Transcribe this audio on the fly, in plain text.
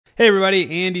Hey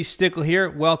everybody, Andy Stickel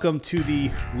here. Welcome to the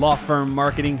Law Firm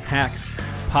Marketing Hacks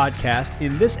podcast.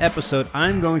 In this episode,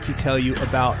 I'm going to tell you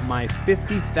about my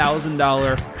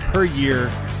 $50,000 per year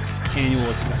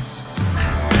annual expense.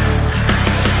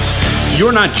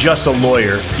 You're not just a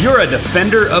lawyer, you're a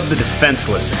defender of the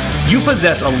defenseless. You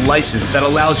possess a license that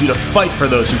allows you to fight for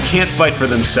those who can't fight for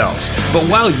themselves. But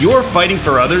while you're fighting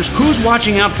for others, who's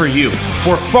watching out for you?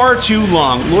 For far too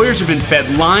long, lawyers have been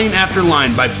fed line after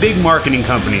line by big marketing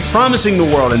companies, promising the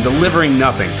world and delivering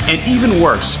nothing. And even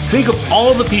worse, think of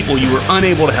all the people you were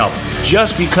unable to help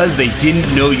just because they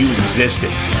didn't know you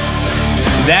existed.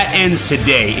 That ends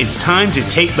today. It's time to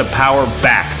take the power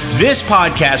back. This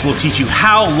podcast will teach you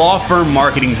how law firm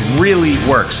marketing really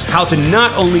works, how to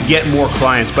not only get more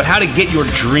clients, but how to get your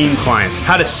dream clients,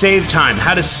 how to save time,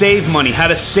 how to save money, how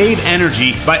to save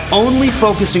energy by only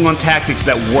focusing on tactics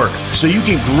that work so you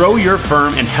can grow your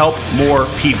firm and help more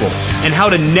people, and how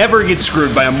to never get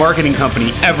screwed by a marketing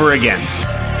company ever again.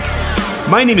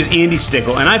 My name is Andy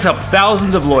Stickel, and I've helped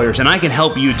thousands of lawyers, and I can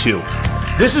help you too.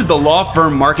 This is the Law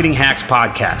Firm Marketing Hacks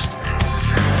podcast.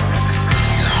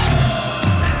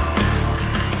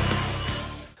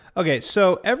 Okay,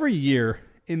 so every year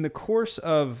in the course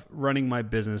of running my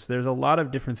business, there's a lot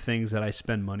of different things that I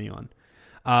spend money on.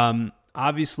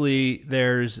 Obviously,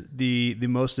 there's the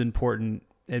most important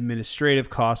administrative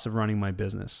costs of running my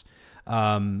business.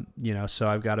 So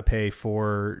I've got to pay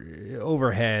for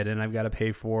overhead, and I've got to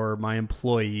pay for my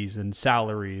employees and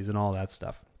salaries and all that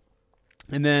stuff.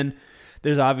 And then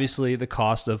there's obviously the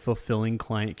cost of fulfilling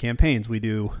client campaigns. We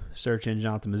do search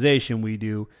engine optimization, we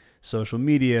do social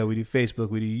media, we do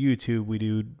Facebook, we do YouTube, we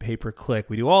do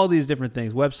pay-per-click, we do all these different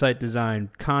things, website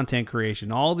design, content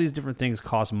creation, all these different things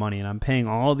cost money, and I'm paying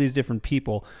all these different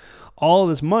people all of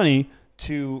this money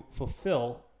to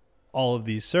fulfill all of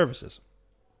these services.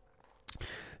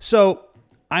 So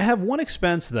I have one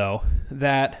expense, though,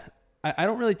 that I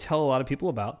don't really tell a lot of people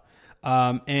about,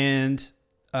 and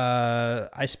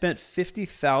I spent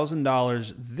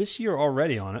 $50,000 this year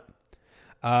already on it.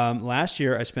 Last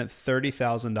year, I spent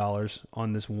 $30,000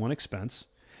 on this one expense.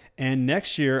 And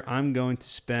next year, I'm going to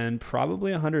spend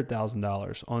probably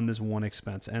 $100,000 on this one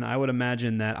expense. And I would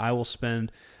imagine that I will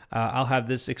spend, I'll have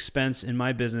this expense in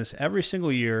my business every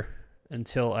single year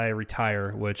until I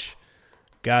retire, which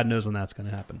God knows when that's going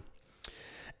to happen.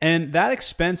 And that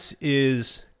expense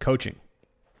is coaching.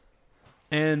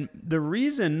 And the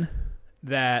reason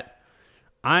that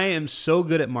I am so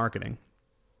good at marketing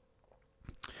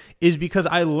is because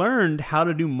I learned how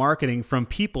to do marketing from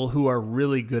people who are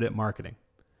really good at marketing.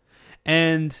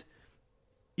 And,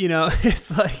 you know,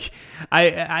 it's like,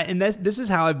 this is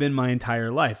how I've been my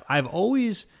entire life. I've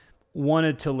always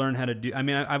wanted to learn how to do,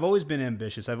 I've always been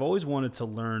ambitious. I've always wanted to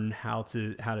learn how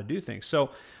to do things. So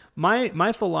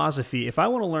my philosophy, if I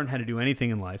want to learn how to do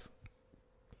anything in life,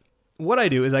 what I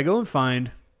do is I go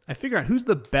and I figure out who's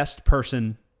the best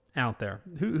person out there,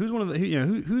 who's one of the,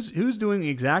 who's doing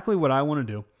exactly what I want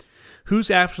to do,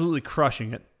 who's absolutely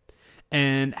crushing it,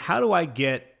 and how do I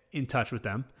get in touch with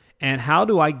them, and how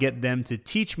do I get them to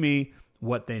teach me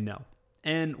what they know.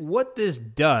 And what this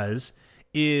does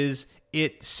is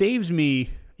it saves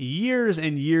me years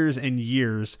and years and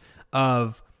years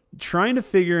of trying to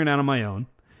figure it out on my own,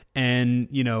 and,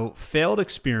 failed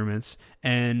experiments,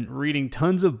 and reading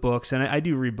tons of books. And I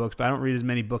do read books, but I don't read as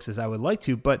many books as I would like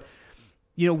to. But,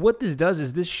 what this does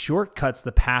is this shortcuts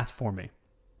the path for me.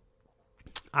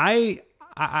 I've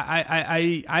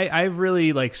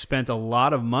really spent a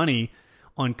lot of money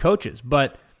on coaches,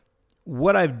 but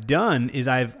what I've done is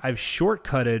I've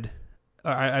shortcutted,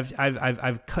 or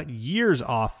I've cut years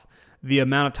off the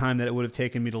amount of time that it would have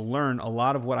taken me to learn a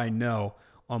lot of what I know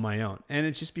on my own. And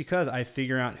it's just because I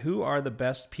figure out who are the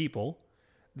best people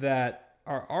that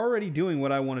are already doing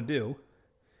what I want to do,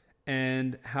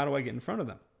 and how do I get in front of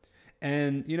them.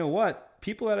 And you know what?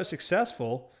 People that are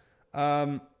successful,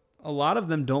 a lot of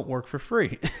them don't work for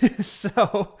free.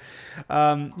 So,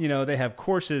 they have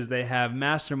courses, they have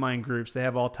mastermind groups, they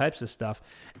have all types of stuff.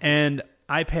 And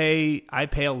I pay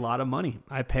a lot of money.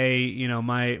 I pay,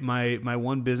 my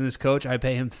one business coach, I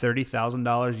pay him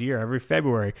 $30,000 a year every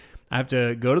February. I have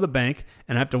to go to the bank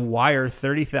and I have to wire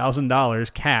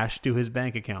 $30,000 cash to his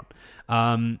bank account.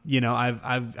 I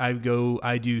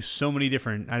do so many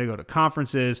different, I go to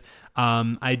conferences.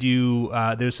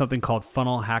 There's something called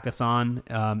Funnel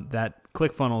Hackathon, that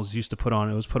ClickFunnels used to put on.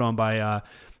 It was put on by,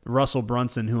 Russell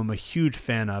Brunson, who I'm a huge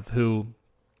fan of, who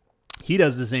he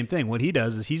does the same thing. What he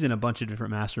does is he's in a bunch of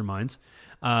different masterminds,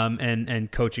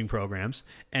 and coaching programs.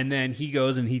 And then he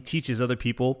goes and he teaches other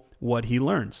people what he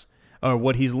learns, or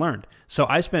what he's learned. So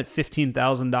I spent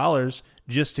 $15,000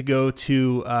 just to go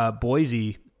to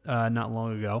Boise not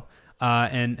long ago,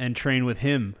 and train with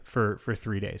him for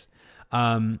 3 days.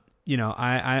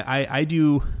 I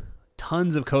do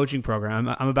tons of coaching program.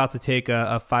 I'm about to take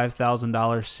a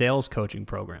 $5,000 sales coaching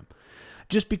program,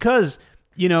 just because,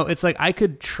 it's like I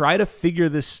could try to figure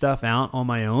this stuff out on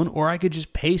my own, or I could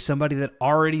just pay somebody that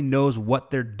already knows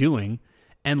what they're doing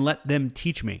and let them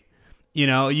teach me.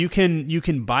 You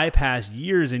can bypass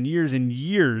years and years and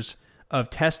years of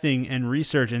testing and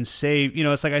research and save.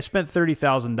 It's like I spent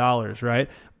 $30,000, right?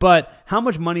 But how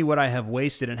much money would I have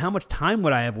wasted, and how much time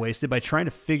would I have wasted by trying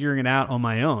to figuring it out on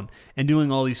my own and doing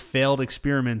all these failed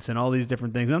experiments and all these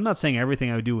different things? And I'm not saying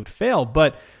everything I would do would fail,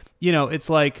 but it's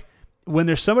like when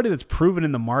there's somebody that's proven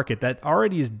in the market that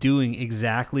already is doing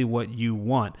exactly what you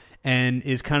want and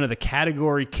is kind of the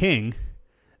category king,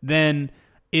 then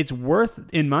it's worth,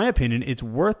 in my opinion, it's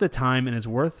worth the time, and it's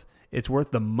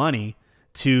worth the money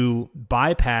to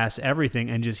bypass everything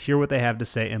and just hear what they have to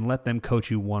say and let them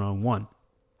coach you one-on-one.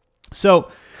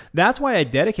 So that's why I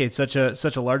dedicate such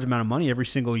a large amount of money every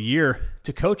single year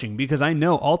to coaching, because I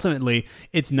know ultimately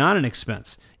it's not an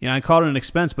expense. I call it an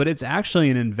expense, but it's actually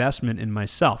an investment in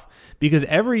myself, because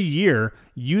every year,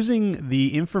 using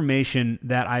the information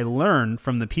that I learn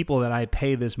from the people that I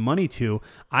pay this money to,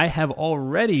 I've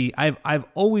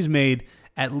always made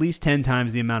at least 10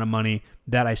 times the amount of money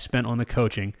that I spent on the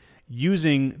coaching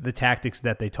using the tactics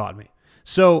that they taught me.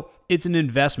 So it's an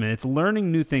investment. It's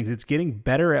learning new things. It's getting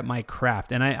better at my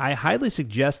craft. And I highly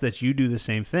suggest that you do the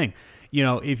same thing.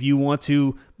 If you want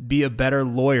to be a better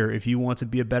lawyer, if you want to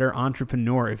be a better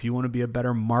entrepreneur, if you want to be a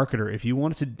better marketer, if you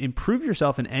want to improve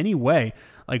yourself in any way,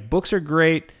 like, books are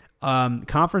great,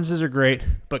 conferences are great,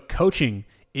 but coaching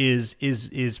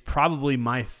is probably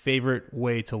my favorite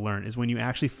way to learn, is when you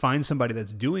actually find somebody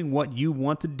that's doing what you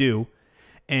want to do,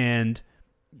 and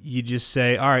you just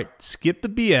say, all right, skip the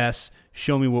BS,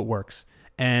 show me what works.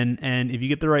 And if you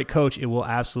get the right coach, it will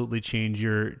absolutely change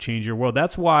your world.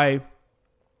 That's why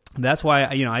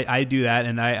I do that,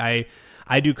 and I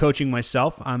do coaching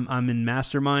myself. I'm in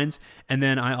masterminds, and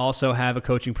then I also have a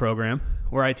coaching program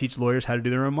where I teach lawyers how to do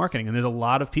their own marketing. And there's a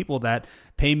lot of people that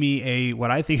pay me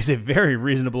what I think is a very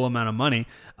reasonable amount of money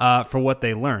for what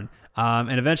they learn.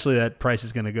 And eventually that price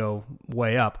is going to go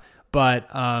way up. But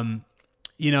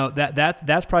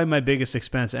that's probably my biggest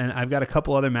expense. And I've got a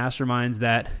couple other masterminds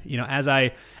that, as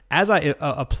I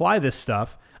apply this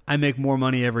stuff, I make more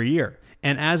money every year.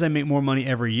 And as I make more money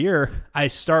every year, I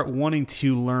start wanting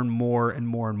to learn more and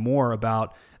more and more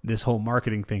about this whole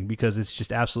marketing thing, because it's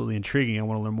just absolutely intriguing. I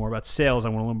want to learn more about sales. I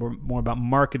want to learn more about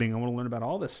marketing. I want to learn about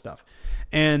all this stuff.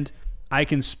 And I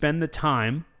can spend the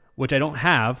time, which I don't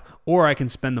have, or I can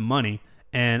spend the money,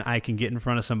 and I can get in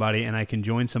front of somebody, and I can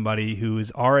join somebody who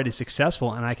is already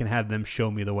successful, and I can have them show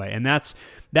me the way. And that's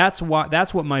what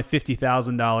my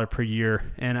 $50,000 per year,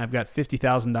 and I've got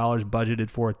 $50,000 budgeted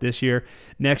for it this year.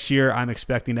 Next year, I'm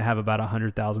expecting to have about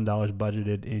 $100,000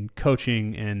 budgeted in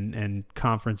coaching and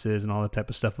conferences and all that type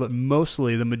of stuff. But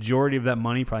mostly, the majority of that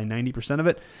money, probably 90% of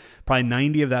it, probably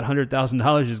 90 of that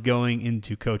 $100,000 is going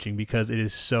into coaching, because it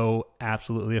is so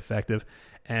absolutely effective.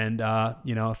 And,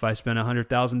 if I spend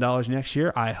 $100,000 next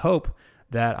year, I hope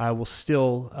that I will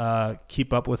still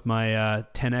keep up with my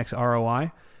 10x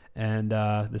ROI, and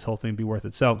this whole thing be worth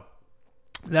it. So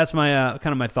that's my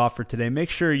kind of my thought for today. Make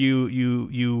sure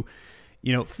you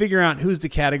figure out who's the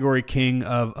category king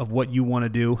of what you want to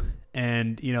do.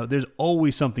 And, there's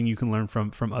always something you can learn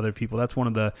from other people. That's one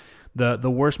of the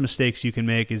worst mistakes you can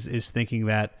make is thinking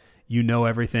that you know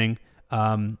everything.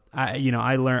 I'll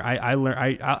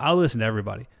listen to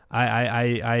everybody.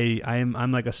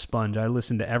 I'm like a sponge. I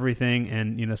listen to everything,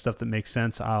 and, stuff that makes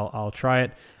sense, I'll try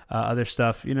it. Other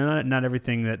stuff, not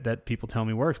everything that people tell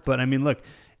me works, but I mean, look,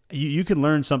 you can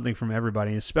learn something from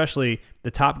everybody, especially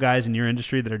the top guys in your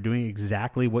industry that are doing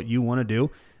exactly what you want to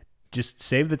do. Just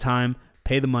save the time,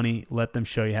 pay the money, let them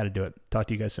show you how to do it. Talk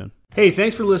to you guys soon. Hey,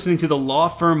 thanks for listening to the Law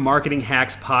Firm Marketing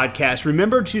Hacks podcast.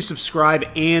 Remember to subscribe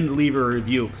and leave a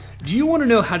review. Do you want to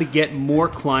know how to get more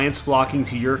clients flocking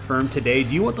to your firm today?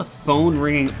 Do you want the phone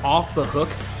ringing off the hook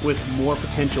with more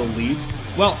potential leads?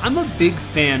 Well, I'm a big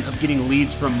fan of getting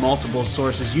leads from multiple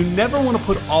sources. You never want to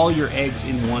put all your eggs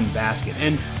in one basket.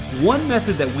 And one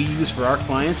method that we use for our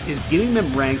clients is getting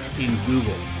them ranked in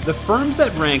Google. The firms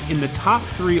that rank in the top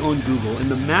 3 on Google in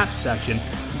the Maps section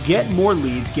get more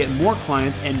leads, get more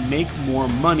clients, and make more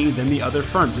money than the other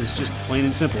firms. It's just plain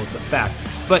and simple. It's a fact.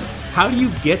 But how do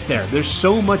you get there? There's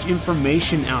so much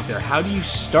information out there. How do you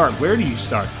start? Where do you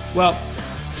start? Well,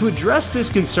 to address this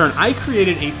concern, I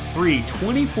created a free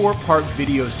 24-part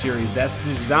video series that's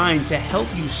designed to help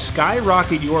you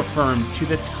skyrocket your firm to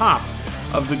the top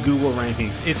of the Google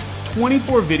rankings. It's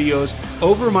 24 videos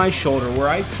over my shoulder where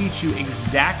I teach you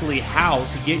exactly how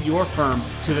to get your firm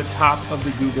to the top of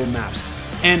the Google Maps.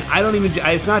 And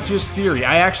it's not just theory.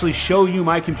 I actually show you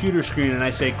my computer screen and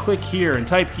I say, click here and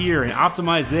type here and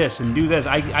optimize this and do this.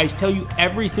 I tell you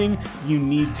everything you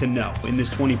need to know in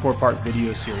this 24-part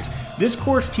video series. This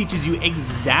course teaches you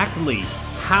exactly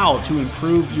how to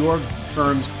improve your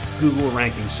firm's Google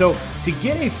ranking. So to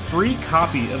get a free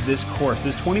copy of this course,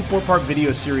 this 24-part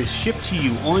video series shipped to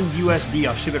you on USB,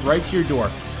 I'll ship it right to your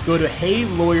door. Go to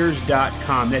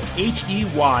heylawyers.com. That's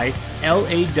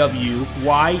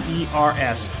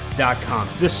HEYLAWYERS.com.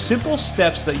 The simple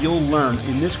steps that you'll learn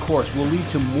in this course will lead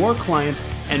to more clients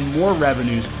and more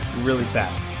revenues really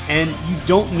fast. And you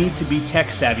don't need to be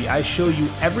tech savvy. I show you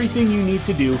everything you need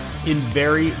to do in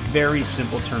very, very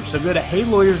simple terms. So go to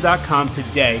heylawyers.com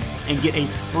today and get a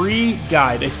free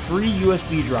guide, a free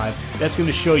USB drive that's going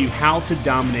to show you how to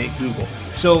dominate Google.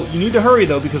 So you need to hurry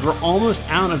though, because we're almost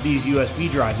out of these USB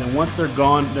drives, and once they're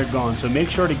gone, they're gone. So make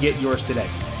sure to get yours today.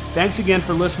 Thanks again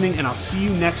for listening, and I'll see you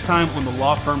next time on the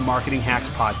Law Firm Marketing Hacks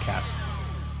podcast.